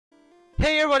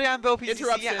Hey everybody, I'm Bill PCC,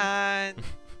 Interruption. and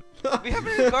we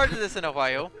haven't recorded this in a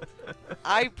while.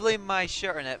 I blame my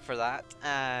shirt on it for that,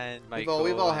 and We've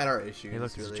all had our issues. Hey,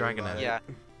 look, it's really, dragging about it. yeah.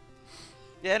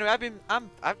 Yeah. Anyway,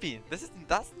 I've been. This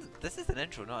is an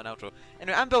intro, not an outro.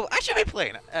 Anyway, I'm Bill. I should be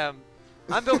playing it.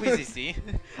 I'm Bill PCC.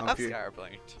 I'm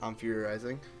Skyblind. I'm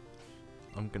FuryRising.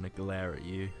 I'm gonna glare at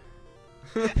you.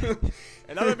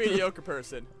 And I'm a mediocre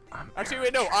person. Actually,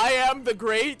 wait, no, I am the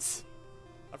great.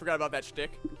 I forgot about that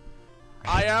shtick.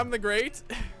 I am the great.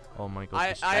 Oh my god. I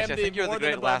am Actually, I think you were more the than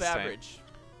great above last time. average.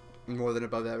 More than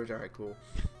above average. All right, cool.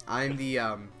 I'm the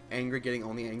angry getting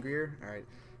only angrier. All right.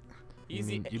 He's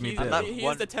You the, mean he's that he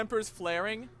one- is the tempers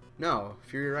flaring. No,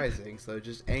 FuryRising. So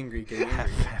just angry getting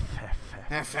angry.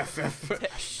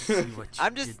 See what you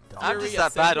I'm did just there. I'm Fury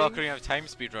just that bad ascending. Ocarina of Time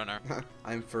speedrunner.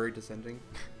 I'm furry descending.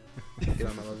 Get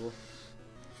on my level.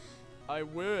 I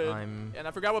would. I'm And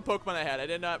I forgot what Pokemon I had. I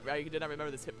did not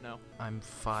remember this Hypno.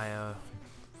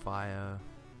 fire,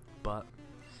 butt.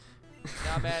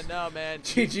 No man.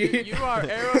 GG. You are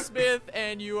Aerosmith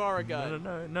and you are a gun.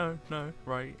 No.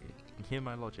 Right. Hear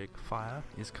my logic. Fire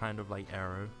is kind of like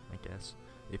arrow, I guess,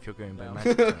 if you're going by No.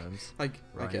 magic terms. I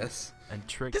Right. guess. And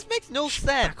trick. This makes no Shh,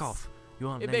 sense. Back off. You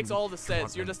aren't It letting makes me- all the Come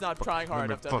sense. on, You're then. just not Fuck- trying hard let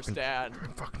me enough to fucking- understand. let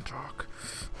me fucking talk.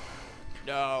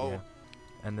 No.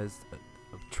 Yeah. And there's a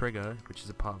trigger, which is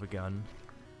a part of a gun,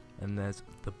 and there's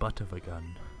the butt of a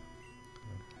gun.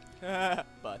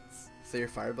 Butts. So you're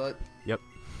fire butt. Yep.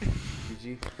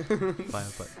 GG. Fire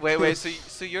butt. Wait.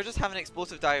 So you're just having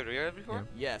explosive diarrhea everywhere?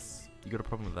 Yes. You got a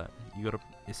problem with that? You got a.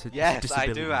 It's a Yes, it's a I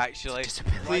disability. do actually. It's a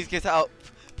disability. Please get it out.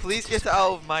 Please get it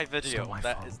out of my video. not my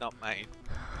That fault. is not mine.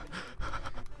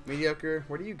 Mediocre.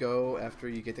 Where do you go after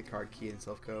you get the card key in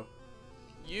Self-Co?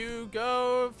 You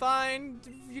go find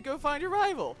your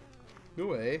rival. No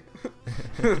way.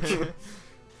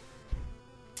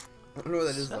 I don't know what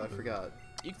that is though. I forgot.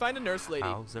 You can find a nurse lady.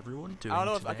 How's everyone doing? I don't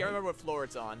know if I today? can't remember what floor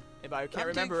it's on. If I can't I'm doing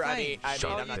remember, I fine. mean Show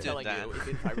I'm you not did telling that. you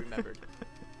if I remembered.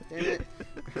 Damn it.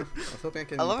 I was hoping I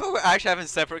can. I love how we're actually having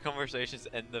separate conversations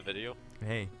in the video.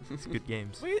 Hey, it's good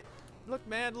games. Look,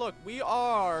 man, look. We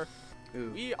are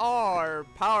Ooh,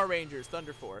 Power Rangers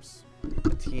Thunder Force. a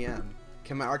TM.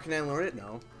 Can my Arcanine learn it?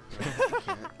 No. I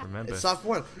can't. Remember, It's soft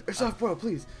boil. It's soft boil,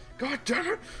 please. God damn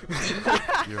it.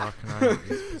 your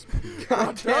Arcanine is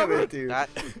God damn it, dude. That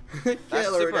Can't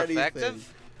that's learn super anything.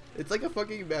 effective. It's like a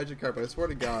fucking magic carp. I swear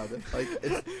to God. Like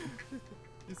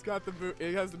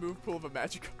It has the move pool of a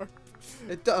Magikarp.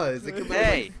 it does. It can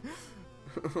Hey,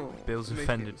 Bill's It makes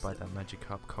offended no by sense. that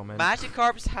Magikarp comment.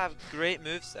 Magikarps have great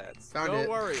movesets. Found Don't it.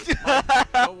 worry.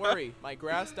 Don't worry. My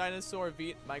grass dinosaur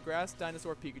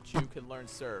Pikachu can learn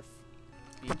Surf.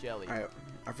 Be jelly. Alright,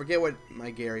 I forget what my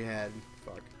Gary had.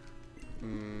 Fuck.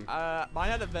 Mine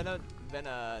had a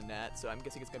Venonat, so I'm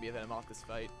guessing it's gonna be a Venomoth's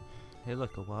fight. Hey,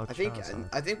 look, a wild I think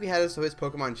Charizard. we had it so his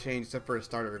Pokemon changed except for a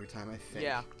starter every time. I think.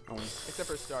 Yeah. Only. Except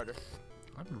for starter.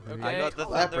 I'm really I got the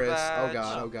Lapras. Thunder Oh Badge.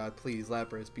 God. Oh God. Please,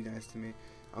 Lapras, be nice to me.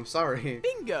 I'm sorry.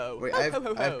 Bingo! Wait, Ho, ho,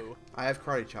 ho, ho. I have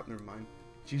Karate Chop. Never mind.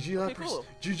 GG Okay, Lapras. cool.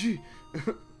 GG.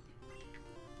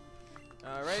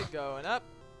 Alright, going up.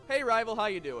 Hey rival, how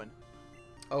you doing?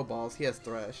 Oh balls. He has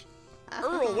Thresh.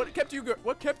 Earl, what kept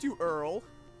you Earl?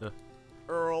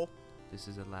 Earl. This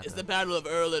is a ladder. It's the battle of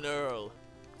Earl and Earl.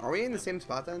 Are we in the same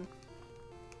spot then?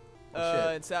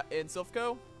 Oh, shit. In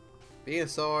Silphco?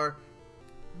 Venusaur.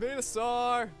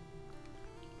 Venusaur.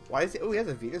 Why is he? Oh, he has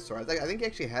a Venusaur. I think he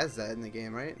actually has that in the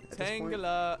game, right? At this point?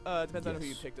 Tangela. Depends on who you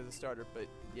Yes. picked as a starter, but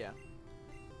yeah.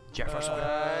 Jefferson.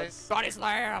 Guys. Body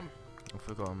slam. I've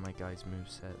forgotten my guy's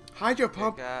moveset. Hydro Big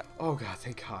Pump. guy. Oh God,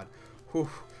 thank God. Whew.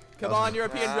 Come That was- on,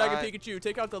 European Dragon Right. Pikachu.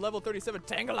 Take out the level 37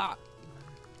 Tangela.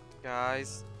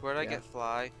 Guys, where'd I Yeah. get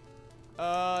Fly?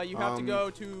 You have to go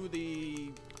to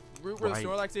the route where the Right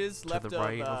Snorlax is, To left the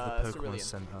right of the Pokemon Cerulean.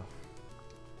 Center.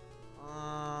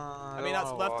 I mean,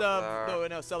 that's left of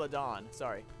no, Celadon.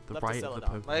 Sorry, The left right of of the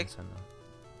Celadon. Pokemon Mike? Center.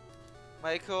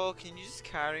 Michael, can you just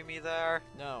carry me there?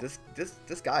 No. This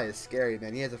guy is scary,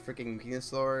 man. He has a freaking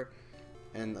Venusaur,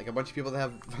 and like a bunch of people that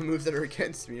have moves that are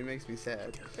against me. It makes me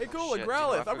sad. Hey, cool, a Shit,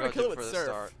 Growlithe. I I'm gonna forgot kill to it with for the Surf.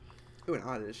 start. Ooh, an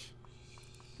Oddish.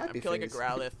 I'm Happy killing face. a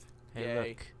Growlithe. Hey, Yay.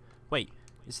 look. Wait,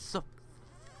 is this a...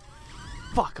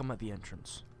 Fuck, I'm at the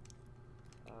entrance.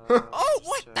 Oh,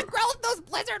 what? shit. The Growlithe knows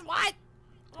Blizzard. What?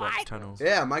 What tunnel?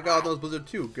 Yeah, my God knows Blizzard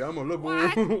too. Gamma level.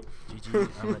 What? GG,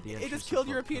 I'm at the entrance. It just of killed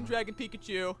what European tunnel? Dragon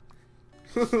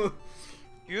Pikachu.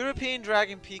 European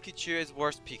Dragon Pikachu is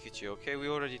worse Pikachu, okay? We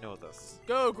already know this.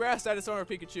 Go, Grass Dinosaur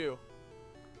Pikachu.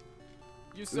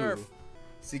 You Surf. Ooh.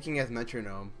 Seeking as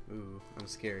metronome. Ooh, I'm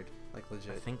scared. Like I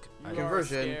legit. think You I are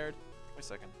Conversion. scared. a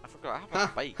second. I forgot. I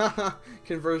have a bike.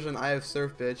 Conversion. I have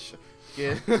surf, bitch.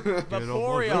 Get.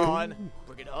 Vaporeon.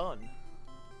 Bring it on.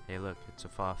 Hey, look, it's a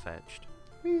far-fetched.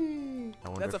 Whee! I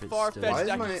wonder That's a if it's far-fetched Why is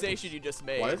my- accusation you just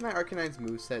made. Why does my Arcanine's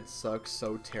moveset suck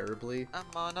so terribly? I'm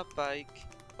on a bike.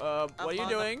 What are you I'm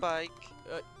doing? on a bike.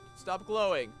 Stop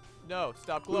glowing. No,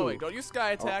 stop glowing. Ooh. Don't use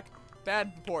Sky Attack.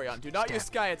 Bad Vaporeon. Do not use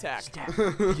Sky Attack.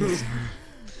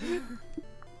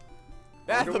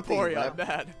 Bad wonder what the Vaporeon. lab-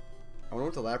 Bad. I wonder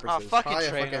what the Lapras Aw, is. fucking Probably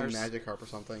a fucking trainers. Magikarp or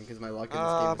something, because my luck in this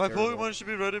game is My terrible. Pokemon should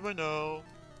be ready by now.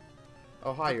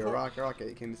 Oh, hi, you're a rocket.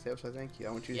 You came to save us, so thank you.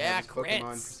 I want you to Yeah, have this Pokemon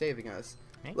crits. for saving us.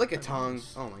 Hey, Look at that Tongue.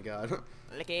 was- Oh my god.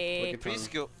 Licky. Look at Tongue.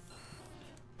 Preschool.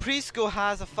 Preschool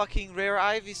has a fucking rare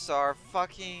Ivysaur.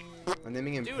 Fucking. I'm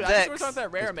naming him Dude, Pimp, Ivysaurs aren't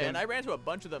that rare, His man. pimp. I ran into a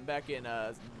bunch of them back in,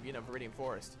 Viridian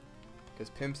Forest. because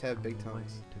pimps have big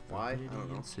tongues. Why? I don't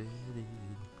know.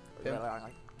 Pimp.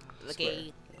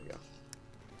 Licky. There we go.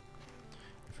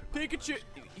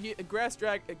 Pikachu.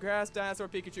 Grass dinosaur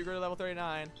Pikachu. Go to level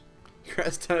 39.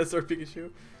 Grass dinosaur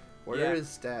Pikachu. What Yeah. are his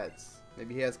stats?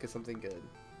 Maybe he has something good.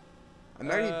 I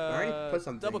already put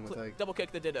something with like. Double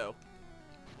kick the Ditto.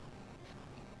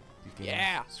 You can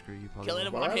Yeah. Screw you, Kill it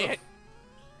in Why one have a- hit.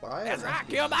 Why? That's right,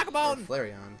 Actually, kill Magabone.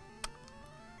 Flareon.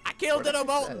 I killed Where the Ditto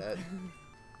fuck's Bolton. that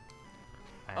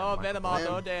at? Oh, Venomoth. Blam.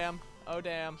 Oh, damn. Oh,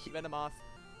 damn. Venomoth.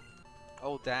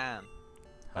 Oh damn.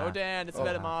 Oh, damn. It's Oh,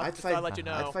 Venomoth. I'd Just thought I'd fight- let you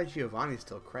know. I'd fight Giovanni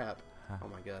still. Crap. Oh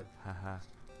my god. Haha.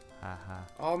 Haha.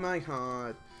 Oh my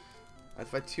god. I'd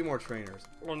fight 2 more trainers.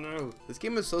 Oh no. This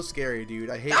game is so scary, dude.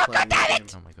 I hate playing this game.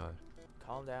 Oh my god.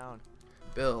 Calm down.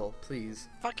 Bill, please.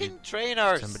 Fucking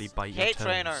trainers. Somebody bite your Hate toes.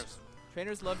 trainers.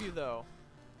 Trainers love you, though.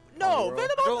 No, bro.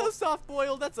 Venomoth No. is soft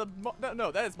boiled. That's a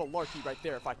no. That is malarkey right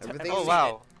there. If I Everything ever Oh is- seen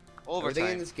wow. Everything in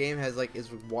Overtime. this game has like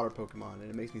is with water Pokemon, and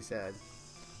it makes me sad.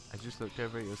 I just looked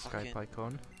over at your Fucking- Skype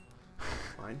icon.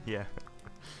 Fine. Yeah.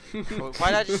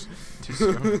 Why did I just? Too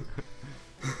strong.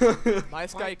 it. My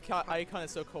Sky icon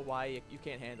is so kawaii, you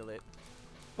can't handle it.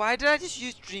 Why did I just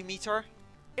use Dream Eater?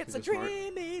 It's a Because you're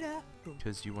dream eater.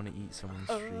 Because you want to eat someone's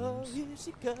Oh, dreams. here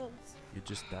she comes. You're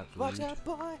just that Watch rude. out,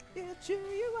 boy. He'll cheer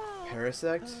you out.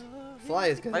 Parasect? Oh, Fly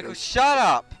is good. Michael, shut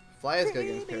up. Fly is good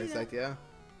against Parasect, yeah.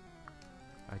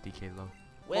 IDK low.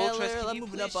 Well, Moltres, can I'm you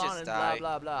moving please up on just and die?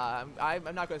 blah blah blah. I'm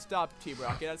not gonna stop Team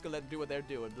Rocket. I'm just gonna let them do what they're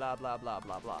doing. Blah blah blah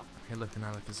blah blah. Hey, look, an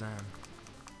Alakazam.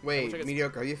 Wait, I guess-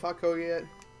 Mediocre, have you fought Koga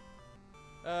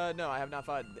yet? No, I have not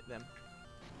fought them.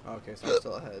 Okay, so I'm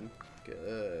still ahead.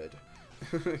 Good.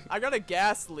 I got a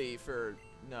Ghastly for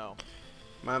no.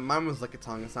 Mine was like a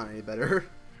tongue, it's not any better.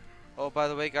 Oh, by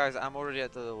the way, guys, I'm already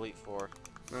at the Elite Four.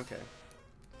 Okay.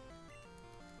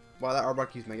 Wow, that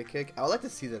Arbok used Mega Kick. I would like to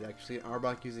see that actually.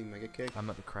 Arbok using Mega Kick. I'm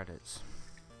at the credits.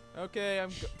 Okay,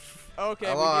 okay.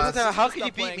 I we lost. should How stop could you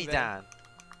beat playing me, then. Dan?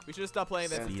 We should have stopped playing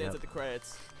that Speed since it's up. at the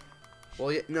credits.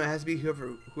 Well, yeah, no, it has to be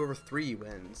whoever 3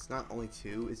 wins, not only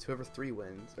 2. It's whoever 3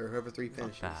 wins or whoever 3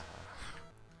 finishes. Ah.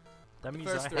 That means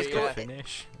First I three, have yeah. to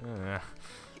finish.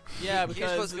 Yeah, Here's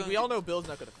because what's going we to- all know Bill's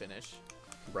not gonna finish.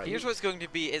 Right. Here's what it's going to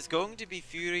be. It's going to be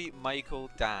Fury, Michael,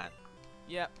 Dan.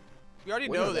 Yeah. We already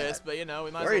We know know this, that. but you know, we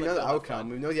We might as already well know let the Bill have outcome. fun.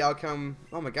 We know the outcome.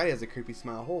 Oh my god, he has a creepy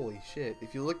smile. Holy shit.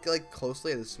 If you look like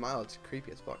closely at his smile, it's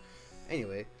creepy as fuck.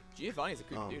 Anyway, Giovanni's a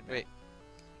creepy dude, man. Wait.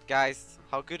 Guys,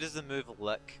 how good does the move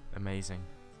look? Amazing.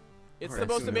 It's Alright,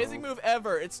 the most so amazing no. move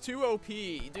ever. It's too OP.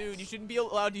 Dude, you shouldn't be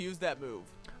allowed to use that move.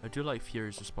 I do like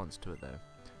Fury's response to it though.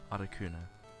 Articuno.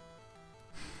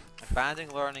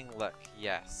 Abandoning learning look,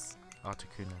 yes.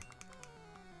 Articuno.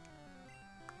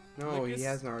 no, Lick he is-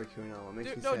 has an Articuno. It makes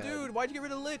Dude, me no, sad. dude, why'd you get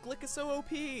rid of Lick? Lick is so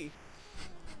OP.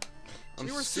 I'm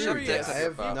we were serious. serious. I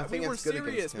have We nothing we were that's good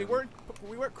serious. against We him.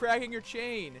 weren't cracking your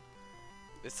chain.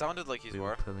 It sounded like you We were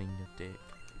were. pulling your dick.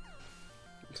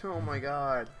 Oh my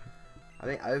god. I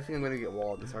think I'm gonna get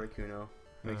walled. This Articuno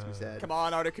makes me sad. Come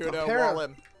on, Articuno, Para- wall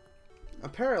him. I'm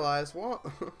paralyzed. What?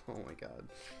 Oh my god.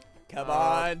 Come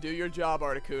on, do your job,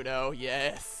 Articuno.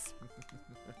 Yes.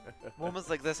 Moments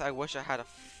like this, I wish I had a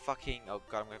fucking. Oh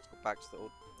god, I'm gonna have to go back to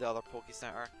the other Poke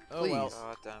Center. Oh well. Please.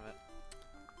 Oh damn it.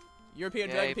 European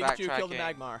Yay, Dragon Pikachu killed the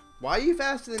backtracking. Magmar. Why are you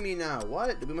faster than me now?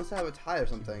 What? We must have a tie or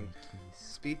something. Please.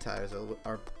 Speed ties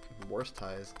are worst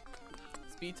ties.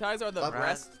 Speed ties are the Stop.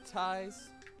 breast ties.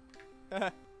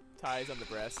 Ties on the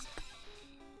breast.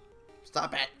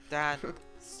 Stop it. Dan,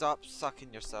 stop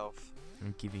sucking yourself.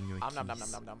 I'm giving you a Nom nom nom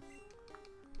kiss. nom nom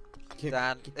nom.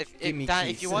 Dan, give me Dan,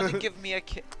 keys. if you want to give me a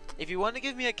if you want to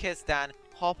give me a kiss, Dan,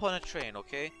 hop on a train,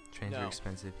 okay? Trains are No.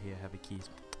 expensive. Here, have a keys.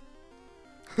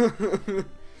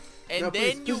 And No,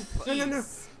 then please, you please. No, no, no.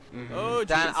 peace. Mhm. Oh,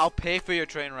 Dan, jeez. I'll pay for your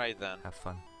train ride then. Have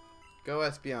fun. Go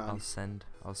Espeon.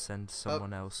 I'll send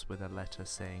someone else with a letter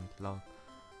saying lol.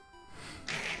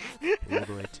 all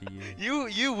the way to you.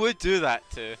 You would do that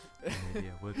too. Maybe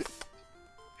I would.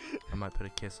 I might put a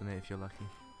kiss on it if you're lucky.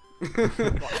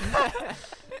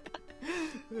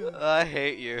 I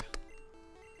hate you.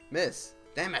 Miss.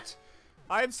 Damn it.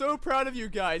 I am so proud of you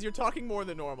guys. You're talking more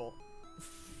than normal.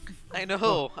 I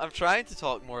know. I'm trying to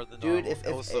talk more than Dude,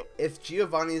 normal. if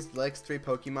Giovanni's next 3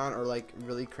 Pokemon are like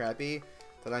really crappy,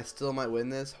 then I still might win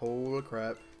this. Holy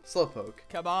crap. Slowpoke.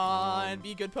 Come on,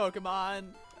 be good Pokemon.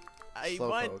 I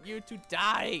want Slowpoke. you to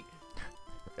die.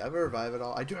 Do I have a revive at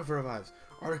all? I do have a revives.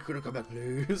 Articuno, come back,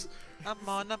 please. I'm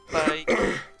on a bike.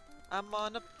 I'm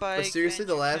on a bike. But seriously, and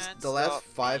the you last can't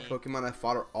 5 stop me. Pokemon I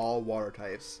fought are all water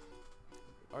types.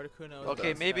 Articuno.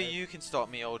 Okay, maybe you can stop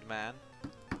me, old man.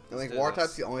 And like do water this.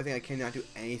 type's the only thing I cannot do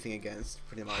anything against,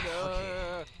 pretty much.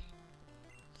 Okay.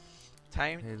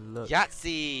 Time. Hey, look.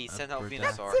 Yahtzee! Send out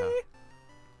Abracadabra. Venusaur.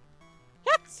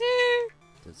 Yahtzee!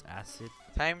 Does acid?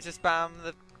 Time to spam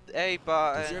the A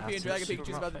button. Does European Acid Dragon super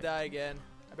Pikachu's about to muffin? die again.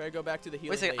 I better go back to the healing.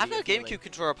 Wait a second, lady I've got a of healing. GameCube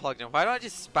controller plugged in. Why don't I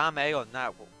just spam A on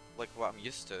that, like what I'm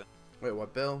used to? Wait,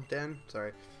 what, Bill? Dan?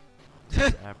 Sorry.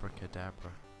 Does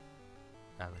abracadabra?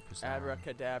 Alakazam.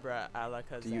 Abracadabra,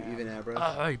 alakazam. Do you even Abra?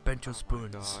 I bent your Oh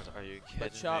spoons. my god, are you kidding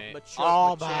Machop, me? Machop,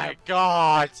 Oh Machop. my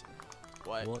god!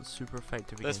 What? What's super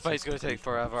effective This against fight's these gonna take Kabutops?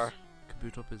 forever.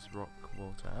 Kabutops is rock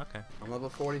water. Okay. I'm level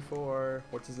 44.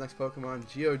 What's his next Pokemon?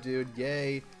 Geodude,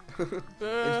 yay.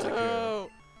 Boo!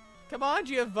 Come on,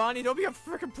 Giovanni, don't be a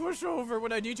freaking pushover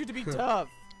when I need you to be tough.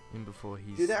 In before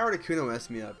he's. Dude, that Articuno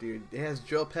messed me up, dude. It has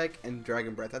Drill Peck and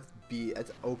Dragon Breath. That's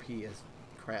that's OP as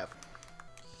crap.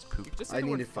 It's poop. Just I say the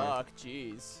need word to find- fuck,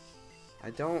 jeez. I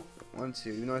don't want to,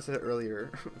 even though I said it earlier.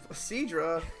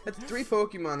 Seadra! That's 3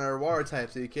 Pokemon that are water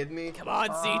types, are you kidding me? Come on,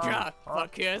 Seadra!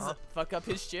 Fuck up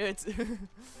his shit.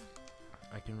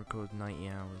 I can record 90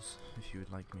 hours if you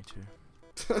would like me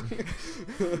to.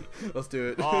 Let's do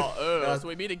it. Oh, so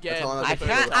we meet again. all I for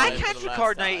the can't for the last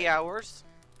record time. 90 hours.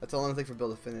 That's all I'm gonna take for Bill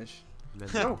to finish.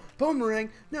 Let- No! Boomerang!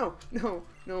 No! No!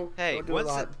 No! Hey, don't do a once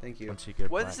lot. Thank you. Once you go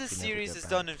Once black, this you never series go is back.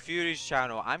 done in Fury's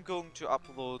channel, I'm going to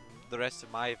upload the rest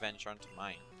of my adventure onto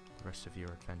mine. The rest of your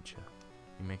adventure.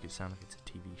 You make it sound like it's a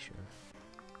TV show.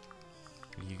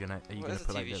 Are you gonna What is a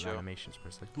put like TV little show? animations where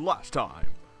it's like last time?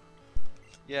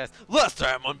 Yes. Last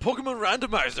time on Pokemon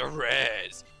Randomizer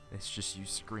Res. It's just you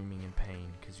screaming in pain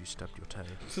because you stubbed your toe.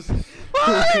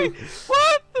 Why?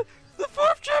 What? The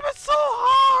 4th gym is so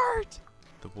hard.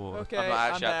 The water. Okay, I'm not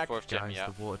I'm actually at back. 4th gym Guys,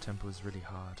 yet. the water temple is really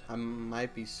hard. I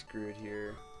might be screwed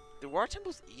here. The War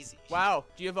Temple's easy. Wow,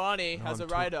 Giovanni No, has a I'm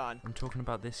ride on. I'm talking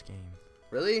about this game.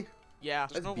 Really? Yeah.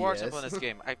 There's That's no War BS. Temple in this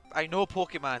game. I know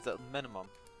Pokemons at minimum.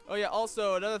 Oh yeah,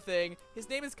 also another thing, his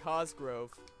name is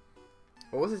Cosgrove.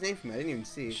 What was his name for me? I didn't even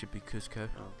see. It should be Cusco.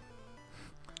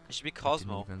 It should be I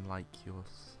Cosmo. didn't even like your.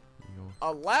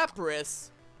 A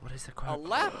Lapras? What is the A quote?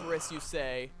 Lapras, you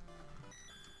say?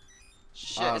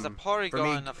 Shit, it's a For me,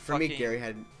 Porygon and a for me, fucking... Gary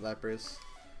had Lapras.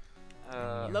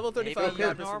 Level 35 maybe a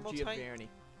Lapras from normal type? Giovanni.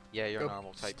 Yeah, you're Go.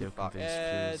 normal type. Still Fuck. convinced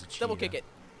Fury's a Double cheater. kick it.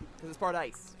 Because it's part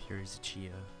ice. Fury's a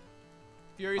cheater.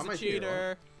 Fury's I'm a a hero.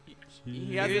 cheater.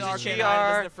 He has Fury's an a Arcanine,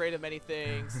 cheater. isn't afraid of many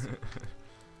things.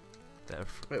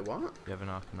 Wait, what? You have an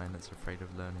Arcanine that's afraid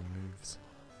of learning moves.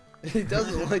 He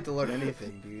doesn't like to learn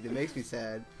anything, dude. It makes me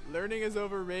sad. Learning is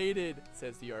overrated,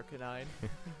 says the Arcanine.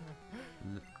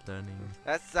 Learning.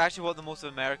 That's actually what the most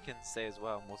Americans say as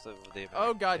well. Most of the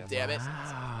Oh, Americans, God yes. damn it.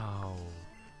 Wow.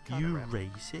 Kinda You rap.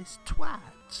 racist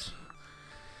twat.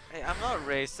 Hey, I'm not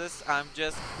racist. I'm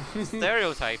just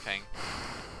stereotyping.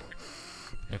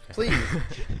 Okay. Please.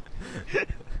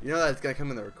 You know that's gonna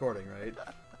come in the recording, right?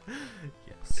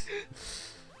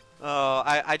 Yes. Oh,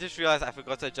 I just realized I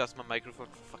forgot to adjust my microphone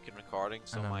for fucking recording,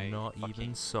 so And my I'm not fucking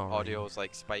even sorry. audio is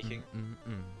like spiking.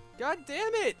 God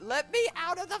damn it! Let me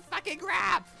out of the fucking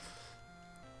grab!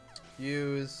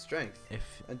 Use strength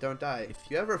If and don't die. if-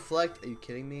 If you ever reflect, are you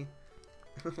kidding me?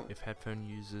 if headphone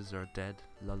users are dead,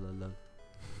 la la la.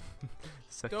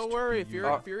 Sucks Don't to worry, be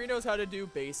you. Fury knows how to do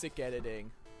basic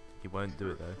editing. He won't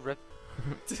do it though. Rip. I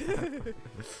That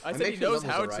said he makes your knows levels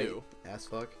how alright, to. Ass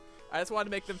fuck. I just wanted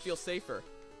to make them feel safer.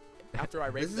 After I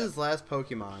This raped is them. his last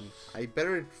Pokemon. I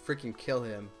better freaking kill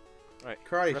him. Right.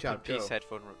 Karate Rip in chop, go. peace,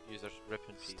 headphone users. Rip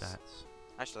in peace. Stats.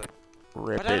 Actually,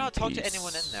 why did I not talk to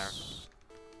anyone in there?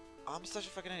 Oh, I'm such a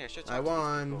fucking idiot. I should talk I to these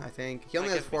won, people. I think. He only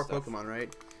That has gives me 4 stuff. Pokemon,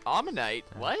 right? Ammonite?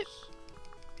 What?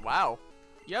 Wow.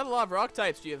 You have a lot of rock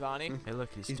types, Giovanni. Hey look,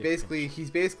 he's He's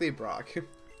basically Brock.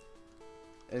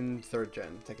 In 3rd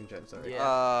gen, 2nd gen, sorry.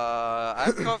 Yeah.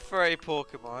 I've got furry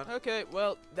Pokemon. Okay,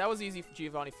 well, that was easy for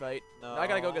Giovanni fight. No. Now I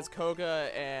gotta go against Koga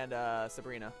and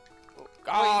Sabrina. What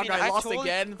Oh, do you mean? I lost told-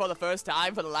 again for the first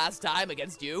time, for the last time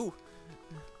against you.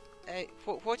 Hey,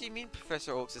 what do you mean,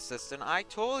 Professor Oak's assistant? I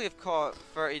totally have caught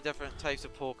 30 different types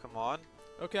of Pokemon.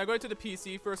 Okay, I'm going to the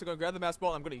PC first. I'm going to grab the Master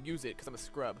Ball and I'm going to use it because I'm a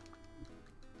scrub.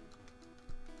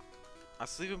 I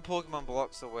sleep in Pokemon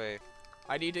blocks away.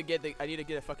 I need to get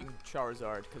a fucking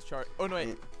Charizard because oh no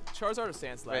wait, Charizard or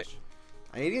Sand Slash? Wait.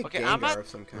 I need to get Gengar of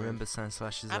some kind. Remember Sand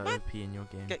Slash is OP in your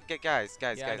game. Guys,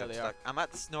 Yeah, I know they are. I'm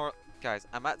at the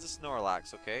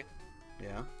Snorlax, okay?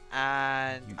 Yeah.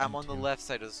 And You I'm eat on the him. left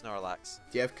side of the Snorlax.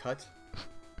 Do you have cut?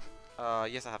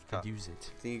 Yes, I have cut. Use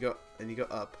it. Then you go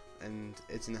up, and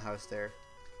it's in the house there.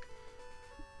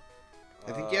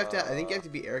 I think you have to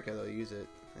be Erica though to use it.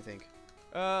 I think.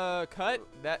 Cut?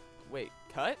 Wait,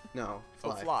 cut? No,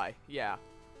 Oh, fly. fly. Yeah.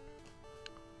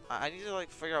 I need to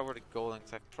like figure out where to go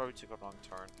because I probably took a wrong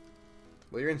turn.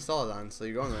 Well, you're in Celadon, so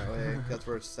you're going the right way. That's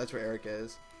where Erica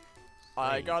is.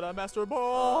 I Hey. got a Master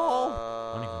Ball.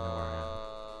 I don't even know where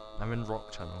I am. I'm in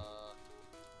Rock Tunnel.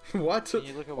 What? Can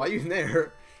you look Why are you in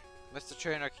there? Mr.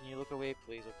 Trainer, can you look away,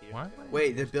 please? Okay. What? okay.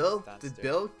 Wait, did Bill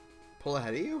Downstairs. pull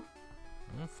ahead of you?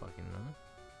 I don't fucking know.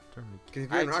 Don't really Because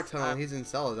if you're in I Rock just- Tunnel and I'm- he's in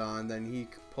Celadon, then he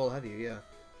could pull ahead of you. Yeah.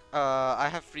 I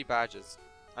have 3 badges.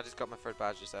 I just got my 3rd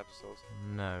badge this episode.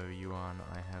 No, you aren't.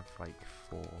 I have like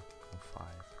 4 or 5.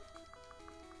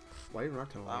 Why are you in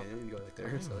Rock Tunnel Wow. again? You didn't go like I there.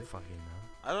 don't Silly. fucking know.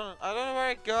 I don't know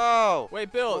where to go.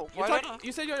 Wait, Bill, Well, why don't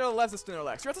you said you're on the left of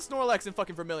Snorlax. You're at the Snorlax in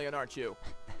fucking Vermilion, aren't you?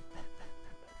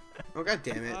 Oh god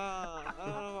damn it! I don't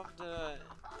know what I'm doing.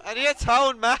 I need a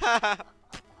town map.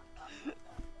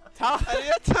 I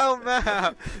need a town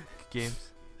map. Games.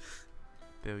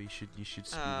 Bill, you should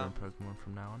speedrun Pokemon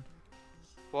from now on.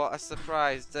 What a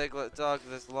surprise! Diglett dug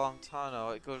this long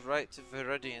tunnel. It goes right to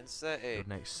Viridian City. Your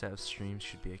next set of streams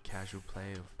should be a casual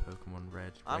play of Pokemon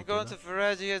Red. I'm going to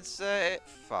Viridian City.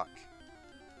 Fuck.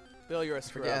 Bill, you're a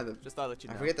scrub. forget Just thought I'd let you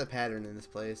know. I forget the pattern in this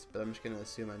place, but I'm just gonna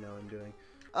assume I know what I'm doing.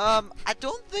 I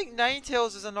don't think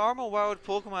Ninetales is a normal wild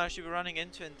Pokemon I should be running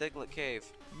into in Diglett Cave.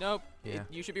 Nope. Yeah.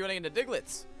 You should be running into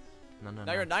Diglets. No.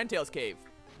 Now you're in Ninetales Cave.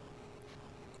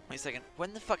 Wait a second.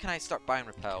 When the fuck can I start buying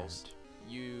repels?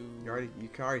 You You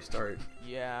can already start,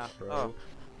 Yeah. bro. Oh.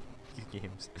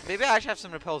 Games. Maybe I actually have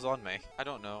some repels on me. I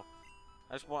don't know.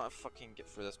 I just want to fucking get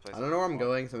through this place. I don't know where I'm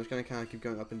going, so I'm just gonna kind of keep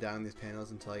going up and down these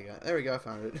panels until I got. There we go. I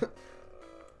found it.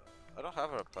 I don't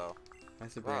have a repel. Hi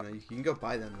Sabrina. You can go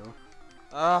buy them though.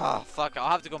 Ah, fuck. I'll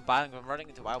have to go and buy them. I'm running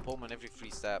into wild Pokemon every 3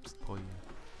 steps. Oh yeah.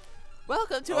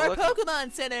 Welcome to Oh, our look.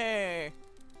 Pokemon Center.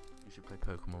 You should play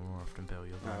Pokemon more often, Bill.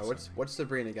 You'll learn What's something. what's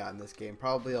Sabrina got in this game?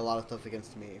 Probably a lot of stuff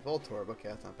against me. Voltorb. Okay,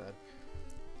 that's not bad.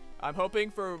 I'm hoping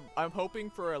for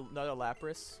another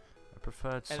Lapras, I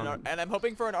preferred and some. and I'm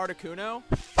hoping for an Articuno.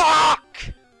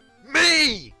 Fuck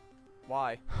me!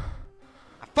 Why,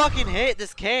 I fucking hate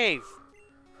this cave.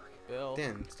 Bill?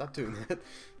 Dan, stop doing that.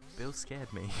 Bill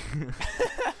scared me.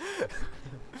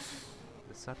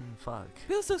 The sudden fuck.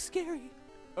 Bill's so scary.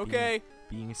 Okay,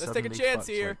 Being let's take a suddenly chance fucked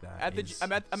here. Like that At the is-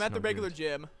 I'm at it's the not regular good.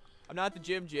 gym. I'm not at the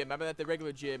gym. I'm at the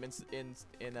regular gym in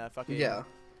fucking Yeah.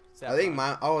 I think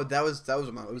my that was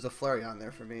mine. It was a Flareon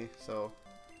there for me. So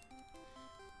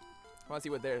I want to see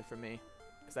what there for me,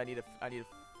 because I need a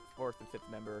 4th and 5th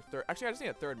member. Actually, I just need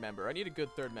a 3rd member. I need a good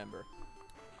 3rd member.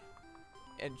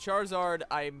 And Charizard,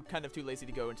 I'm kind of too lazy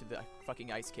to go into the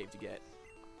fucking ice cave to get.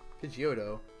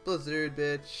 Pidgeotto, Blizzard,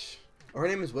 bitch. Or her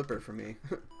name is Whipper for me.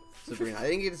 Sabrina. I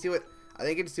didn't get to see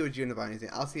what you ended up buying anything.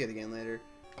 I'll see it again later.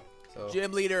 So.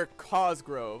 Gym leader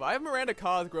Cosgrove. I have Miranda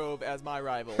Cosgrove as my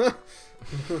rival.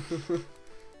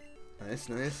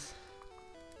 Nice.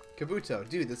 Kabuto,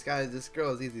 dude, this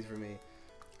girl is easy for me.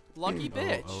 Lucky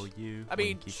bitch. Oh, you. I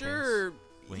mean, winky sure, face.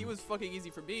 he Wink. was fucking easy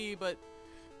for me, but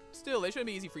still, they shouldn't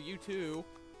be easy for you too.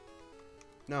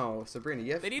 No, Sabrina,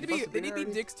 you have. They need to you be fought Sabrina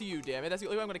already? dicks to you, damn it. That's the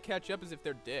only way I'm gonna catch up is if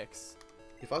they're dicks.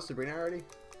 You fought Sabrina already?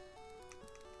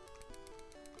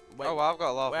 Wait, Oh, well, I've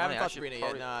got a lot of wait, I money. haven't fought should Sabrina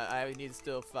probably- yet. Nah, I need to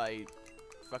still fight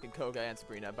fucking Koga and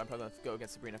Sabrina, but I'm probably gonna go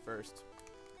against Sabrina first.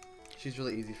 She's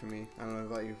really easy for me. I don't know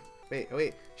about you.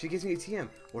 Wait. She gives me a TM.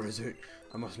 What is it?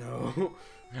 I must know.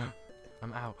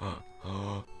 I'm out.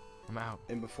 I'm out.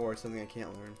 And before it's something I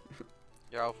can't learn.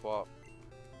 You're off what?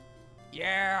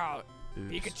 Yeah,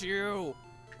 Oops. Pikachu.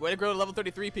 Way to grow to level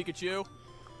 33, Pikachu.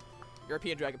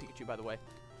 European Dragon Pikachu, by the way.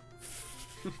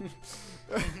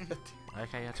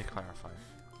 Okay, you had to clarify.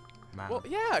 Man. Well,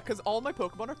 yeah, because all my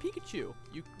Pokemon are Pikachu.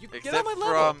 You get Except on my level.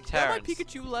 from Get on my Terrence.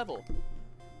 Pikachu level. No,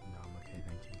 I'm okay,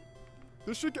 thank you.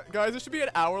 This should be an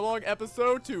hour-long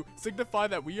episode to signify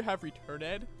that we have returned.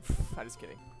 I'm just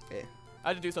kidding. Hey. I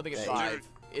had to do something at Hey. 5.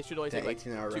 It should only That take like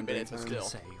 18-hour 2 rendering minutes, but time. still.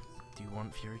 Say, do you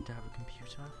want Fury to have a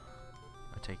computer?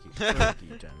 I take it.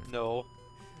 You don't. No.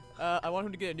 I want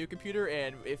him to get a new computer,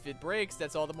 and if it breaks,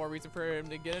 that's all the more reason for him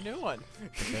to get a new one.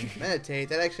 Meditate.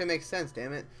 That actually makes sense.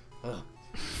 Damn it. Ugh.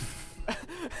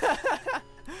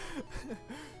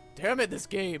 Damn it, this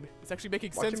game. It's actually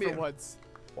making sense for once.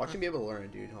 Watch him be able to learn,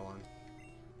 dude. Hold on.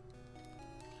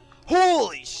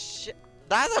 Holy shit!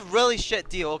 That's a really shit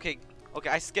deal. Okay,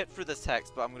 I skipped through this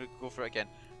text, but I'm gonna go for it again.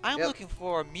 I'm looking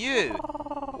for a Mew.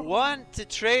 One to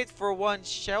trade for one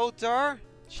shelter.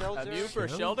 A Mew for a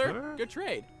shelter? Good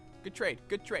trade. Good trade.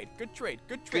 Good trade. Good trade.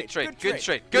 Good trade. Good trade. Good Good trade.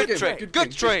 trade. Good trade.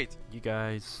 Good trade. You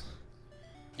guys.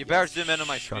 You better zoom in on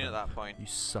my Shut screen at up. that point. You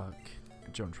suck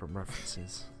at JonTron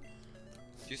references.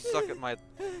 You suck at my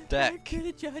dick. Good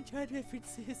at JonTron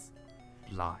references.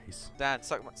 Lies. Dan,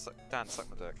 suck my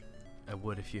dick. I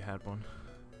would if you had one.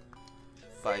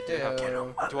 But I do have. Do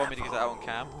Ew. you want me to get that on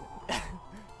cam?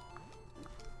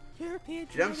 European.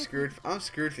 Dude, I'm screwed. I'm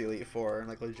screwed for Elite Four.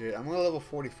 Like legit. I'm gonna level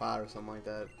 45 or something like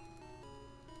that.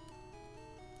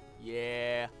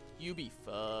 Yeah, you be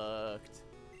fucked.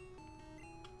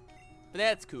 But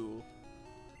that's cool.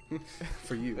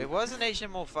 For you. It was an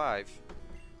HMO 5.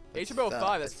 HMO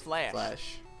 5, that's it's Flash.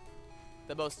 Flash.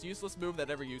 The most useless move that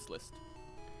ever useless.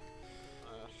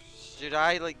 Should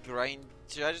I like grind?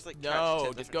 Should I just like catch No,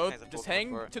 10 just different go. kinds of Just Pokemon hang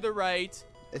for it? to the right.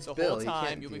 It's The Bill. whole you time,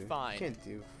 can't you'll be do- fine. You can't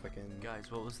do fucking.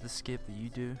 Guys, what was the skip that you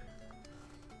do?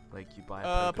 Like you buy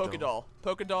a Pokedoll.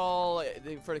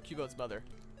 Pokedoll for the Cubone's mother.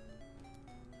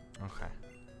 Okay.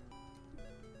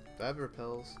 Do I have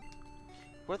repels?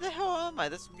 Where the hell am I?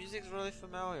 This music's really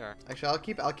familiar. Actually,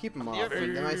 I'll keep them off. You're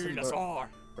There might some Venusaur.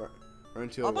 run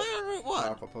into Am a I on Route 1?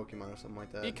 powerful Pokemon or something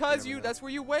like that. Because never know. that's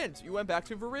where you went. You went back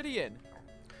to Viridian.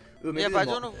 Ooh, maybe Yeah, the but I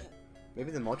don't know.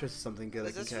 Maybe the Moltres is something good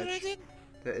Is I this can what I catch. did?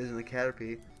 That isn't a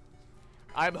Caterpie.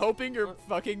 I'm hoping your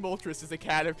fucking Moltres is a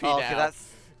Caterpie Oh, now. okay,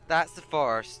 that's the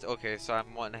first. Okay, so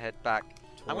I'm wanting to head back.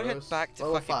 I'm gonna head Tauros, back to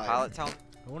level fucking 5. Pallet Town.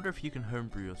 I wonder if you can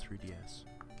homebrew your 3DS.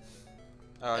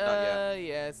 Oh, not yet.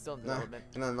 Yeah, it's still in No, development.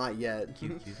 no, not yet.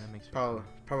 Cute, that makes me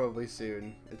Probably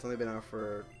soon. It's only been out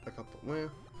for a couple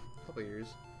years.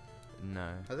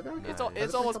 No. Has it been? No. It's Has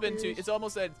it almost a been couple two. years? It's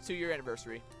almost a 2-year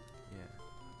anniversary.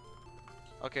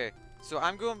 Yeah. Okay, so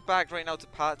I'm going back right now to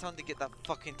Pallet Town to get that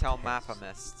fucking town map I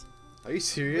missed. Are you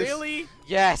serious? Really?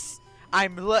 Yes,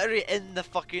 I'm literally in the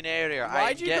fucking area.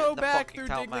 Why'd you go back fucking through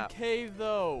town Diglett map. Cave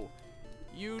though?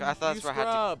 You I thought that's where I had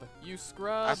to- scrub. You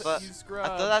scrub. I thought- You scrub.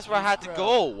 I thought that's where I you had to scrub.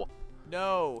 go.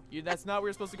 No, that's not where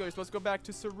you're supposed to go. You're supposed to go back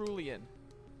to Cerulean.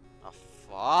 Oh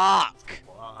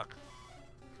fuck.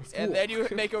 And then you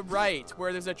make a right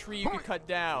where there's a tree you can cut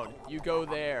down. You go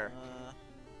there.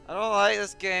 I don't like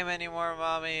this game anymore,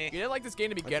 mommy. You didn't like this game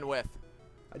to begin with.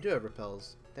 I do have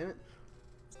repels. Damn it.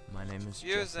 My name is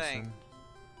Confusing. Jefferson.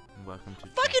 And welcome to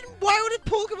Fucking Jefferson. wilded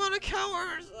Pokemon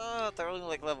encounters! They're only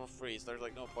like level 3, so there's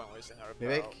like no point wasting our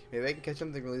Maybe I can catch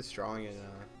something really strong in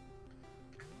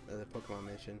the Pokemon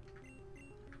mission.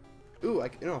 Ooh,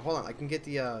 no, hold on. I can get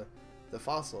the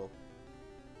fossil.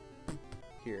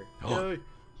 Here. Oh. Yay.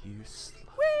 You slut.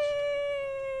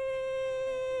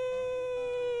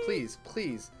 Please,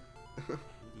 please.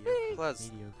 Mediocre.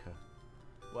 Plus- Mediocre.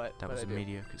 What? That What'd was I a do?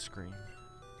 mediocre screen.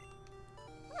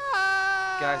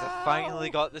 Guys, I finally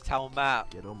got the town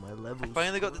map. Get on my I level.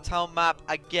 finally got the town map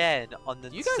again on the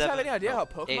Do you guys have any 7th idea how no,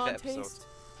 8th Pokemon episode. taste?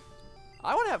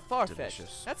 I want to have Farfetch'd.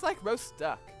 Delicious. That's like roast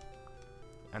duck.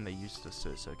 And they used us,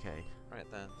 so it's okay. Right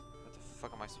then. What the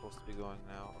fuck am I supposed to be going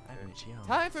now? I'm Okay. Michiano.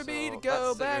 Time for me to So,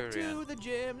 go that's back to Cerulean. the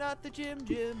gym, not the gym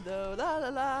though. La la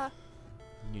la.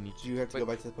 You need Do you have to go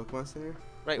back to the Pokemon Center?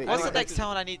 Right, Wait, what's no, the I next have to-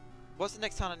 town I need? What's the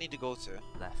next town I need to go to?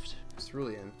 left.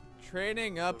 Cerulean.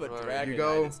 Training up a Right. dragon. You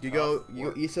go is you tough go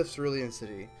work. east of Cerulean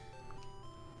City.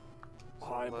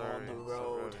 I'm on the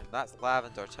road. That's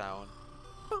Lavender Town.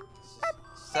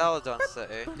 Celadon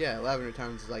City. Yeah, Lavender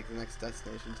Town is like the next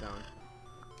destination town.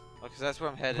 Because that's where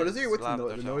I'm headed. What is it with the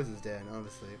Lavender Town. noises, Dan?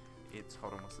 Honestly. It's,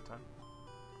 hold on, what's the time?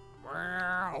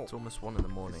 It's almost 1 in the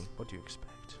morning. What do you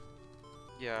expect?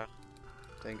 Yeah.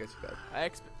 Dan goes to bed. I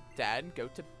expect Dad, go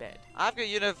to bed. I've got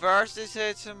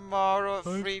university tomorrow at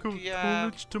 3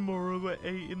 p.m. tomorrow at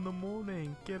 8 in the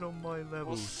morning. Get on my level.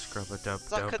 Well, Scrub a dub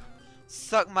suck, dub.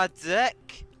 suck my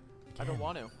dick. I don't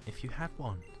want to. If you had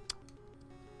one.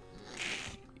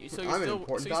 So I'm you an still,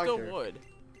 important so you still doctor. would.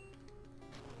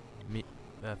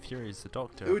 Fury is the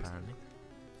doctor, Dude. apparently.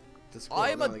 The squirrel,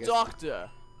 I'm no, a I guess doctor.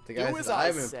 The guy Do says, as I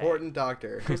I'm an say." important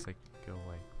doctor. It's like, go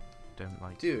away. Don't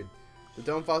like Dude, the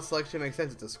Domefall selection makes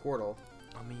sense. It's a Squirtle.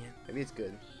 I mean, Maybe it's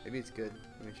good. Maybe it's good.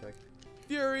 Let me check.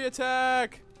 Fury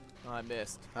attack. Oh, I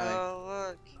missed. Hi. Oh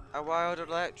look, a wild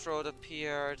electrode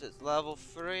appeared. It's level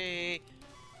 3.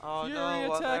 Oh Fury no,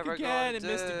 what am I attack ever again gonna and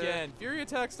missed do? again. Fury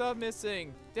attack, stop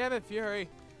missing. Damn it, Fury.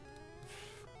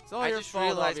 It's all I your just fault,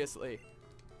 realized- obviously.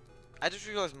 I just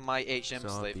realized my HM So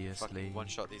slave obviously, fucking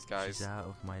one-shot these She's guys. out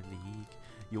of my league.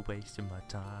 You're wasting my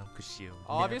time, cause she'll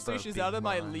Obviously, never she's be out of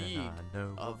my mine, and league I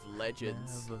know of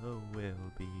legends. never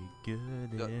will be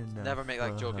good No, enough never make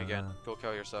that for joke again. her. Go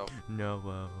kill yourself.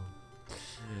 No.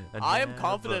 I am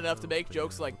confident enough to make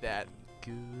jokes will like that.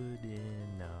 be Good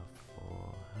enough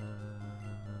for her.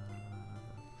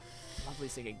 Lovely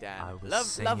singing, I Dan. was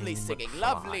Lovely singing, singing. but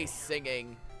Lovely fly.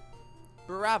 singing.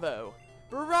 Bravo.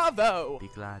 Bravo. Be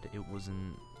glad it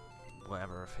wasn't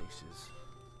whatever her face is.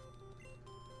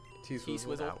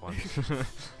 T-Swizzle. That one.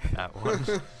 That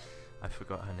one. I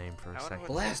forgot her name for I a wonder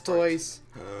second. what- Blastoise.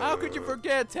 How could you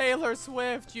forget Taylor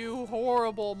Swift, you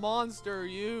horrible monster,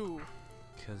 you?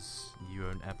 Because you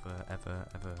won't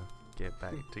ever get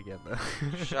back together.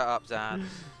 Shut up, Dan.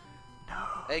 No.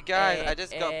 Hey guys, I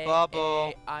just got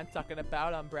bubble. I'm talking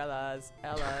about umbrellas,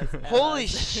 Ellas. Holy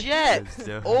shit! There's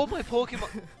no- All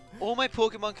my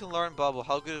Pokemon can learn bubble.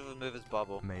 How good of a move is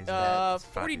bubble? Amazing. 40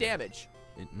 Fabulous. damage.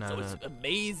 No, So no, it's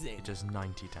amazing. it does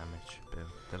 90 damage, Bill.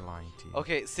 They're lying to you.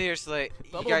 Okay, seriously,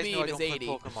 Bubble you guys Beam know I is don't play 80.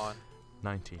 Pokemon.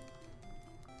 90.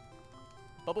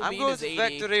 Bubble I'm Beam going is to 80.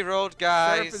 Victory Road,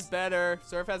 Surf is guys. better.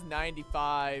 Surf has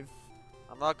 95.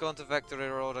 I'm not going to Victory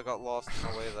Road. I got lost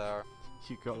on the way there.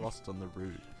 You got lost on the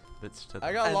route. That's to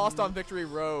I got And- lost on Victory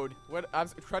Road. What? I'm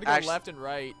trying to go Actu- left and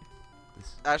right.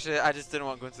 this, Actually, I just didn't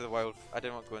want to go into the wild. I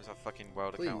didn't want to go into a fucking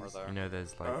wild Please. encounter there. you know,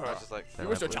 there's like. I was just like, There You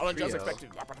wish to are challenge us trios. expected.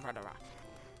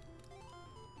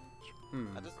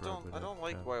 I just don't. I don't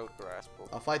like wild grass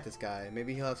Pokemon. I'll fight this guy.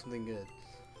 Maybe he'll have something good.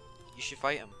 You should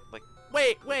fight him. Like,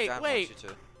 Wait, Dan wait, wants wait. you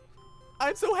to.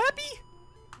 I'm so happy!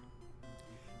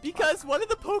 Because one of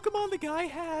the Pokemon the guy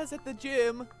has at the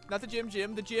gym, not the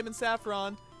gym, the gym in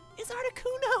Saffron, is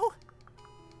Articuno!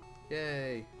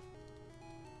 Yay.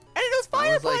 And it knows Mine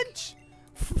Fire was like- Punch!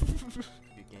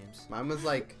 Good games. Mine was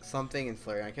like something in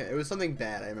Flurry. I can't. It was something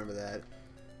bad. I remember that.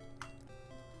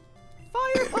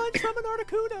 Fire Punch from an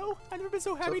Articuno! I've never been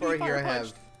so happy So to far be here I Fire have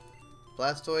Punched.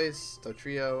 Blastoise,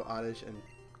 Dotrio, Oddish, and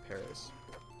Paris.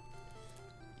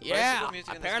 Yeah! bicycle music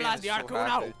I in this game paralyzed the is so Articuno!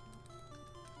 happy.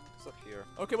 What's up here?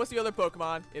 Okay, what's the other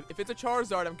Pokemon? If it's a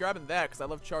Charizard, I'm grabbing that because I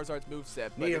love Charizard's moveset.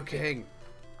 But Nidoking.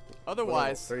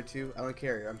 otherwise, 32. I don't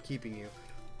care. I'm keeping you.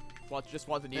 just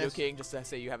want the Nidoking just to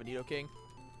say you have a Nidoking.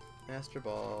 Master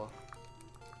Ball.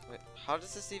 Wait, how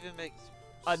does this even make?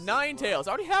 A Ninetales. I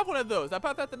already have one of those. I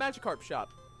bought that at the Magikarp shop.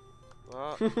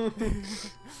 What?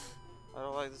 I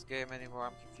don't like this game anymore.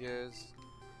 I'm confused.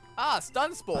 Ah,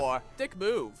 Stun Spore. Dick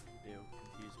move.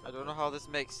 I don't know how this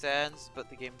makes sense, but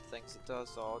the game thinks it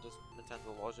does, so I'll just pretend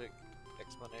the logic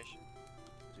explanation.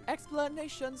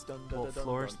 Explanations. Dun, dun, What dun, dun,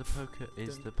 floor is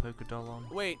dun. the Pokédoll on?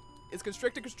 Wait, is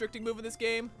constricting move in this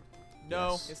game?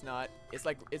 No, Yes. it's not.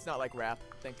 It's not like rap.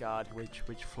 Thank God. Which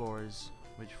floor is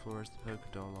the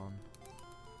Pokédoll on?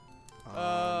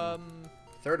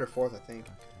 Third or fourth, I think.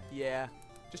 Okay. Yeah.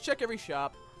 Just check every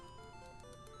shop.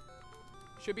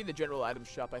 Should be in the general items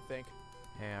shop, I think.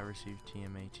 Hey, I received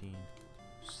TM18.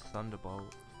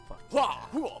 Thunderbolt. Fuck. Ha!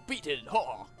 Hua! Beaten!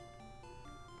 Ha!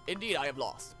 Indeed, I have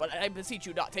lost, but I beseech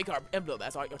you not take our emblem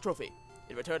as our trophy.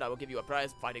 In return, I will give you a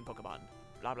prize fighting Pokemon.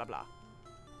 Blah blah blah.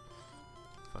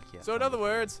 Fuck yeah. So in other Thunderbolt.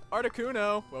 words,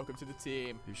 Articuno, welcome to the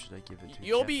team. Who should I give it to?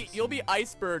 You'll be Jefferson?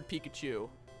 Iceberg Pikachu.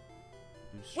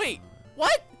 Who's Wait. Charlotte?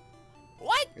 What?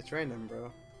 What? It's random,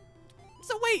 bro.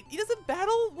 So wait, he doesn't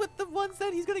battle with the ones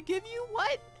that he's gonna give you?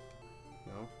 What?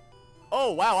 No.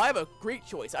 Oh wow, I have a great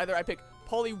choice. Either I pick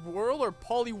Poliwhirl or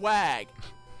Poliwag.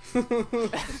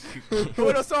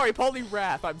 Oh no, sorry,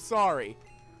 Poliwrath. I'm sorry.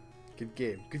 Good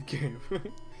game. Good game. Wait.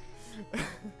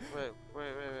 Huh?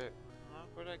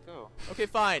 Where'd I go? Okay,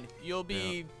 fine. You'll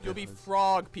be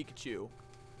Frog Pikachu.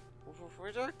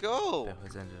 Where'd I go? Bill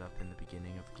has ended up in the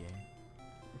beginning of the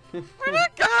game. Where'd I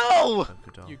go?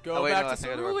 Pokédoll. You go Oh, wait, back no, I to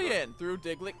think I know where to go. Cerulean through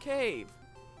Diglett Cave.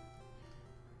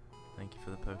 Thank you for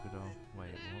the Pokédoll. Wait,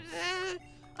 what? Eh,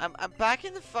 I'm back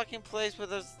in the fucking place where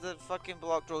there's the fucking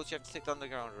blocked roads. You have to take the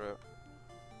underground route.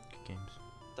 Good games.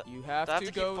 You have Do I have to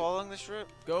to keep go following this route?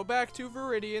 go back to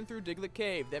Viridian through Diglett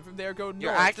Cave. Then from there go north.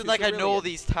 You're acting to like I know Cerulean.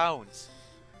 these towns.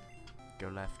 Go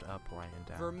left, up, right, and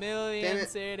down. Damn Vermilion it.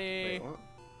 City. Wait, what?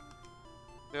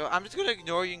 No, I'm just gonna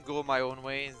ignore you and go my own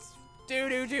way. And Do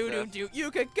do do Yeah. do do. You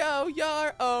could go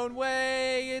your own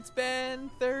way. It's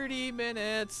been 30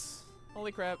 minutes.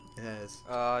 Holy crap. It has.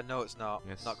 no, it's not.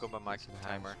 Yes, Not going by my yes, it has.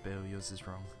 timer. Bill, yours is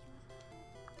wrong.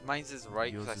 Mine's is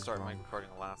right because Yours I is started my wrong. recording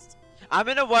last. I'm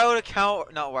in a wild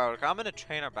account, not wild account. I'm in a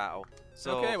trainer battle.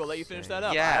 So Okay, we'll let you finish that Say-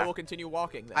 up. Yeah. I will continue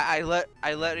walking then. I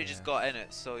literally Yeah. just got in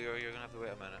it. So you're gonna have to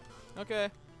wait a minute. Okay.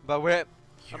 But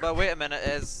wait a minute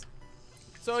is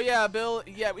So yeah, Bill.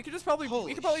 Yeah, we could just probably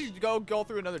Holy go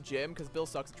through another gym because Bill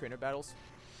sucks at trainer battles.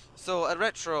 So at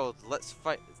Retro, let's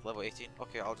fight. It's level 18.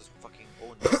 Okay, I'll just fucking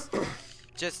own this.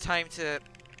 Just time to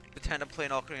pretend I'm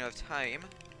playing Ocarina of Time.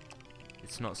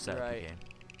 It's not set up Right. again.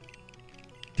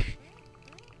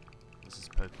 This is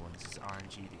Pokemon. This is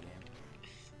RNG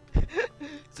the game.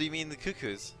 So you mean the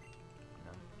cuckoos?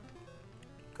 No.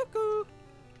 Cuckoo.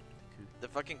 The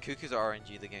fucking cuckoos are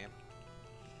RNG the game.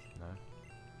 No.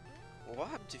 Well, what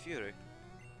happened to Fury?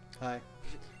 Hi.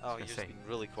 Oh, I you're just say- being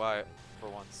really quiet for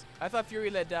once. I thought Fury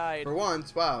Led died. For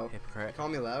once, wow. Hypocrite. Call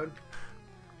me loud.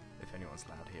 If anyone's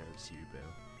loud here, it's you, Bill.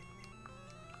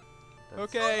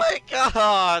 Okay. Oh my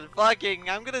god! Fucking,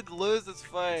 I'm gonna lose this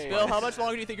fight. Bill, how much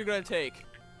longer do you think you're gonna take?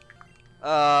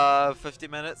 50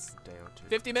 minutes. A day or two.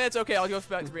 50 minutes. Okay, I'll go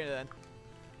back to Sabrina then.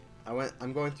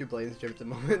 I'm going through Blaine's gym at the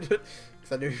moment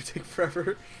because I knew it would take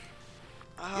forever.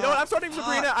 You know what? I'm starting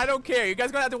Sabrina. I don't care. You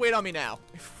guys gonna have to wait on me now.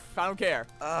 I don't care.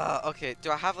 Okay.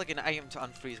 Do I have like an item to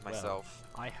unfreeze myself?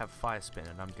 I have Fire Spin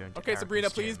and I'm going to Okay, Sabrina,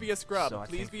 Erica's please gym, be a scrub. so I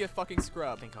Please think- be a fucking I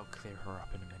scrub. think I'll clear her up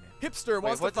in a minute. Hipster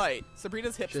wants to what does- fight.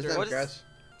 Sabrina's She doesn't hipster. have What is- grass.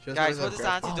 She doesn't Guys, have what does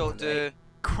grass. antidote do?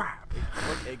 Crap!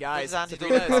 Hey guys, What does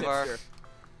Sabrina is antidote cover? hipster.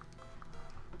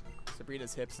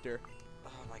 Sabrina's hipster. Oh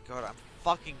my god, I'm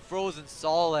fucking frozen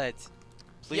solid.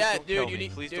 Please Yeah, don't dude, kill you me.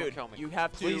 need. Please dude, don't kill me. you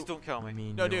have to. Please don't kill I me.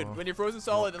 mean, No, dude, you're when you're frozen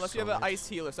solid, rock unless you have an solid. ice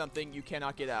heal or something, you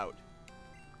cannot get out.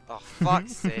 Oh,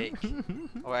 fuck's sake.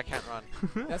 Oh, I can't run.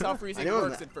 That's how I freezing know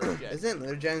works that- in first gen. Isn't it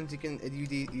later gens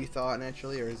you thaw it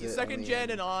naturally, or is it Second only gen in-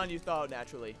 and on, you thaw out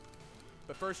naturally.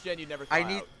 But first gen, you never thaw I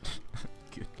need- out.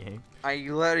 Good game. I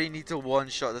literally need to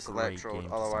one-shot this Great electrode,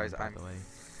 game otherwise design, I'm by the way.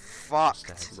 fucked.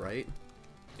 Just right?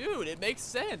 Dude, it makes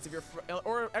sense if you're.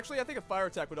 Or actually, I think a fire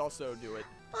attack would also do it.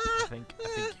 I think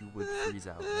you would freeze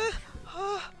out naturally.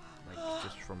 Like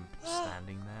just from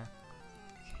standing there.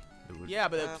 It would. Yeah,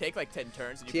 but it Um, would take like 10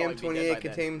 turns, and you'd probably be dead TM28 by then.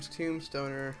 contains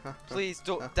Tombstoner. Please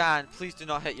don't, Dan, please do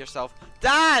not hit yourself.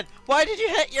 Dan, why did you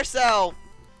hit yourself?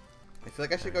 I feel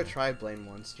like I should go try Blaine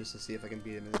once just to see if I can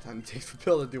beat him in the time it takes for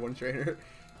Bill to do one trainer.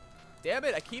 Damn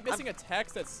it! I keep missing a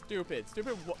text that's stupid.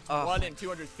 Stupid Oh 1 my in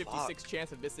 256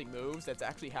 chance of missing moves. That's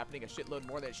actually happening a shitload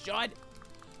more than it should.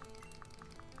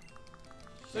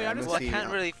 So yeah, I'm just Well, I see,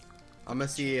 can't really. I'm gonna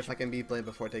see if I can beat Blaine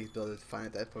before it takes Bill to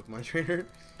find that Pokemon trainer.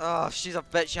 Oh, she's a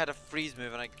bitch. She had a freeze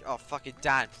move, and I. Oh, fucking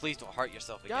Dan, please don't hurt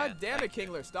yourself again. God damn it,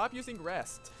 Kingler! Stop using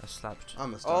rest. I slapped.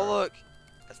 I'm a star. Oh look,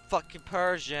 it's fucking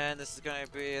Persian. This is gonna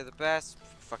be the best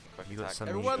fucking quick You got attack. some-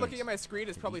 Everyone Amazing. looking at my screen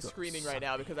is You probably got screaming right some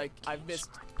now because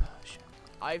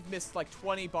I've missed like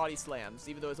 20 body slams,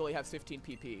 even though it only has 15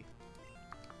 PP.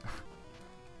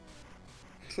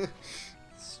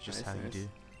 It's just Nice, how you nice. do.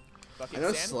 Fucking I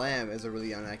know sand. slam is a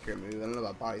really inaccurate move. I don't know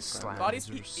about body slam. Slam. Body's,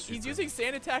 Those are he's super- using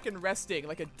sand attack and resting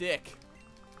like a dick.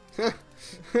 Okay,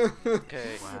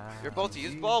 Wow. you're about to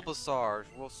use Bulbasaur.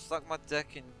 We'll suck my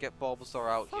dick and get Bulbasaur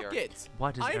out Fuck here. it.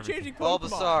 Why does I'm everything? changing Pokemon.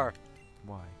 Bulbasaur,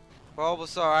 Why?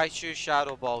 Bulbasaur, I choose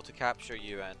Shadow Ball to capture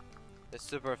you in. It's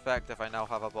super effective. I now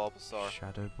have a Bulbasaur.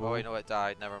 Shadow Ball. Oh wait, no, it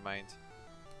died. Never mind.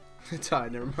 It's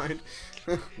died, never mind.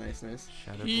 Nice, nice.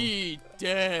 Shadow Ball. He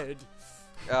dead.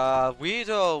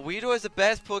 Weedle is the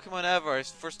best Pokemon ever.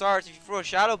 For starters, if you throw a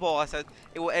Shadow Ball, I said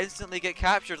it will instantly get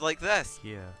captured like this.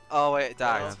 Yeah. Oh wait, it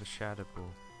I died. have a Shadow Ball.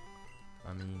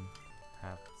 I mean,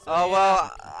 have. So, Oh yeah.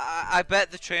 well, I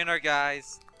bet the trainer,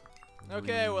 guys.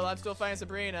 Okay, well I'm still fighting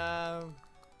Sabrina.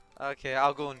 Okay,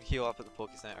 I'll go and heal up at the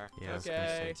Poke Center. Yeah, I was gonna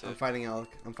say Okay. too. I'm fighting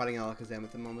Alakazam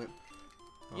at the moment.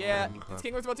 Yeah, okay.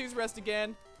 Kingler's about to use rest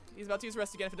again. He's about to use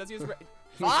rest again. If it does use rest,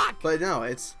 fuck! But no,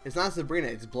 it's not Sabrina,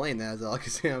 it's Blaine that has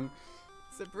Alakazam.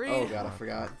 Sabrina. Oh god, I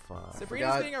forgot. Fuck. Sabrina's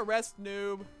forgot. being a rest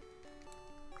noob.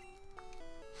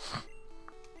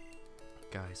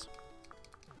 Guys,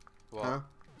 What? Huh?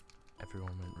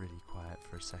 everyone went really quiet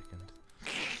for a second.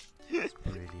 It's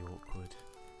really awkward.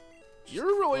 You're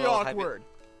really Well, have you- awkward.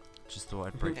 Just thought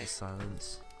I'd break the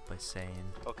silence by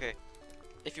saying. Okay.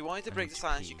 If you wanted to I break need the to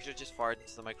silence, pee. you could have just fired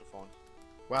into the microphone.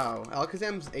 Wow,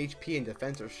 Alakazam's HP and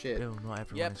defense are shit. Bill, not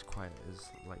everyone Yep. is quiet as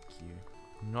like you.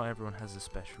 Not everyone has a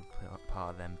special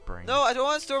part of them brain. No, I don't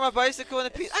want to store my bicycle in a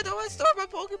piece. It's I don't want to okay. store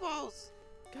my Pokeballs.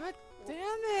 God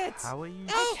damn it! How are you?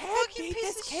 Oh, can't fucking beat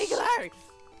piece this of shit. Kingler!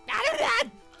 Not that!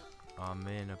 I'm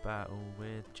in a battle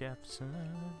with Jefferson.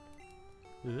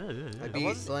 I It beat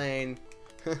wasn't- Blaine.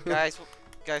 guys,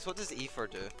 guys, what does Ether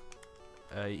do?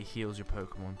 It heals your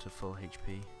Pokemon to full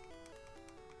HP.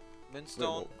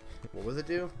 Moonstone. What was it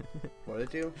do? What did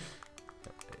it do?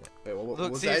 Wait, what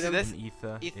Look, was see, the see item? this? An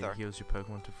ether, Ether. it heals your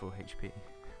Pokemon to full HP.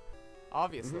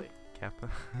 Obviously. Kappa.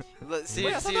 Look, Wait, I thought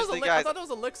that was seriously, I guys. thought that was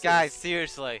elixirs. Guys,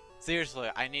 seriously,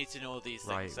 I need to know these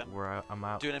Right, things. I'm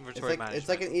out. Doing inventory management. It's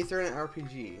like an ether in an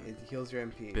RPG. It heals your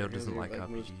MP. Bill It heals doesn't your, like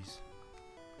moves. RPGs.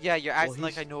 Yeah, you're acting he's-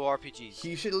 like I know RPGs.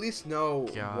 You should at least know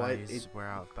what Guys, we're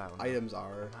out of bounds. items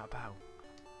are. I'm out of bounds.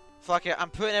 Fuck it, I'm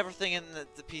putting everything in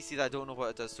the PC that I don't know what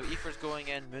it does. So Ether's going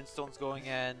in, Moonstone's going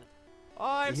in.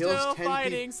 I'm He heals still 10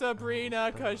 fighting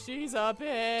Sabrina because she's a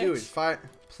bitch. Dude,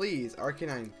 please,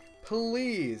 Arcanine,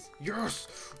 please. Yes.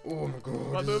 Oh my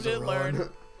god. What this move is did a it learn? run.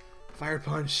 Fire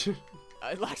punch.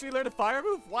 I actually learned a fire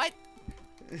move? What?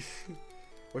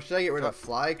 What should I get rid of?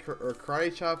 Fly or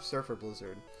Karate Chop, Surf, or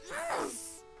Blizzard?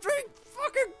 Thank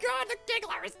fucking god, the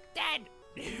Giggler is dead!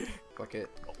 Fuck it.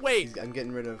 Wait, I'm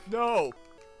getting rid of. no!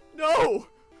 No!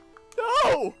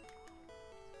 No!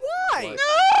 Why? What?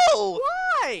 No!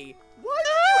 Why? Why do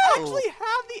you No! actually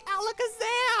have the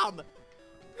Alakazam?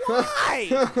 Why?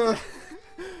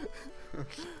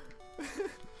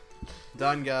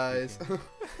 Done, guys.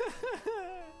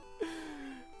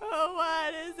 Oh,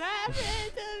 what is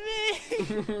happening to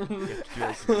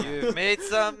me? You made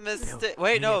some mistake.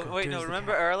 Wait, no,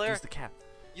 remember earlier? Use the cat.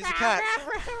 Use the cat.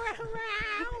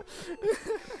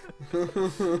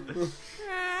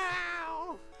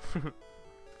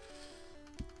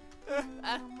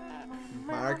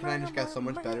 My Arcanine just got so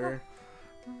much better.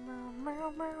 Come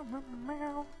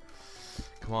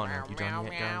on, are you done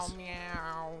yet, guys?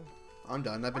 I'm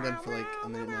done. I've been done for like a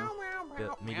minute now.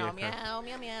 Mediocre.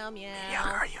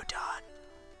 Are you done?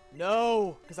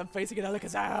 No, because I'm facing an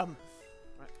Alakazam.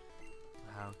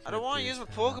 I don't want to use my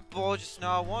Pokeball just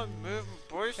now. I want to move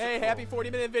my bicycle. Hey, happy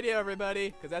 40-minute video, everybody.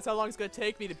 Because that's how long it's going to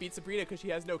take me to beat Sabrina because she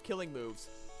has no killing moves.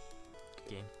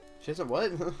 Game. She hasn't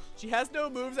what? She has no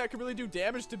moves that can really do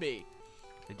damage to me.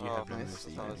 Did you Oh, have no nice. moves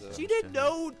that you That was missed? it. She did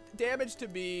no damage to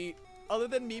me other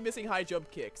than me missing high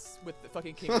jump kicks with the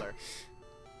fucking Kingler.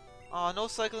 Oh, no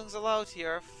cycling's allowed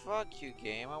here. Fuck you,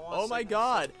 game. I want. Oh my cycling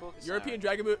god! for Pokestop.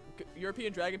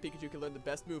 European Dragon Pikachu can learn the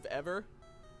best move ever.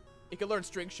 It can learn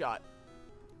String Shot.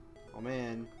 Oh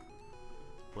man.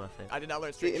 Worth it. I did not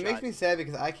learn See, String it Shot. makes me sad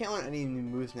because I can't learn any new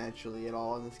moves naturally at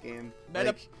all in this game.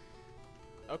 Meta-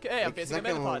 Okay, I'm like, facing a he's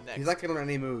not Metapod gonna- next. He's not gonna learn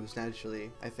any moves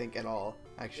naturally, I think, at all.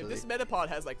 If Actually. this Metapod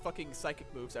has like fucking psychic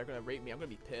moves that are gonna rape me, I'm gonna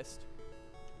be pissed.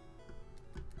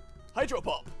 Hydro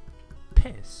Pump!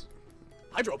 Piss.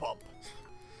 Hydro Pump!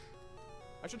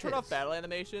 I should turn off Piss. battle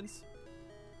animations.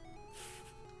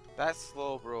 That's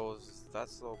slow, bros.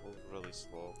 That's slow, really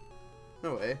slow.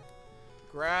 No way.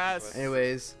 Grass!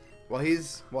 Anyways, while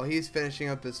he's finishing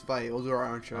up this fight, we'll do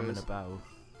our outros. I'm in a battle.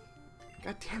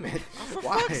 God damn it! Oh, for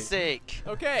Why? fuck's sake!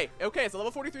 Okay, so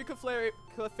level 43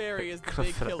 Clefairy is the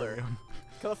big killer.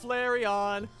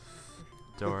 Clefairy.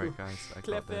 Don't worry, guys. I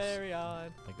got this. Clefairy. I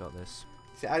got this.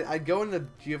 See, I'd go into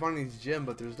Giovanni's gym,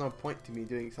 but there's no point to me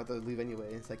doing it, so I have to leave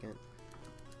anyway in a second.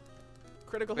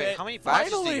 Critical Wait, hit. how many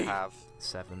badges do Finally! you have?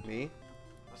 7. Me?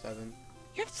 7.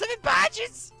 You have 7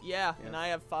 badges? Yeah, Yeah. and I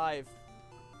have 5.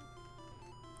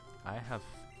 I have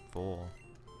 4.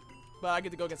 But I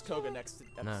get to go against Koga next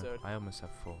episode. No, I almost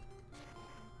have 4.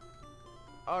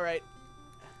 Alright.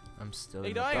 I'm still in the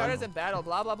Ignoring others battle. in battle,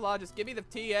 blah blah blah. Just give me the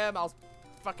TM. I'll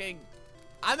fucking.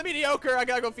 I'm the mediocre. I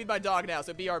gotta go feed my dog now,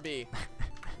 so BRB.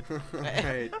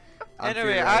 Alright. I'm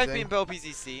Anyway, I've FuryRising. been Bill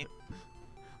PZC.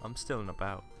 I'm still in a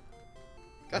battle.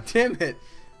 God damn it!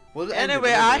 We'll just end it, Anyway,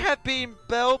 we'll I end it. have been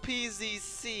Bill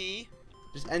PZC.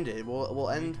 Just end it. We'll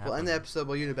end the episode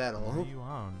while you do battle. No, you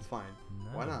aren't. It's fine.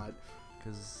 No. Why not?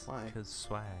 Why? Cause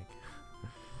swag.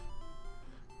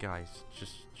 Guys,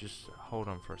 just hold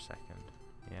on for a second.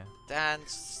 Yeah. Dan,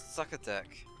 suck a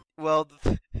dick. Well,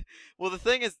 the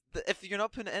thing is, if you're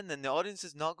not putting it in, then the audience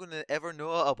is not going to ever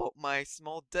know about my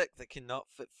small dick that cannot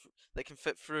fit, that can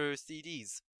fit through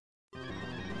CDs.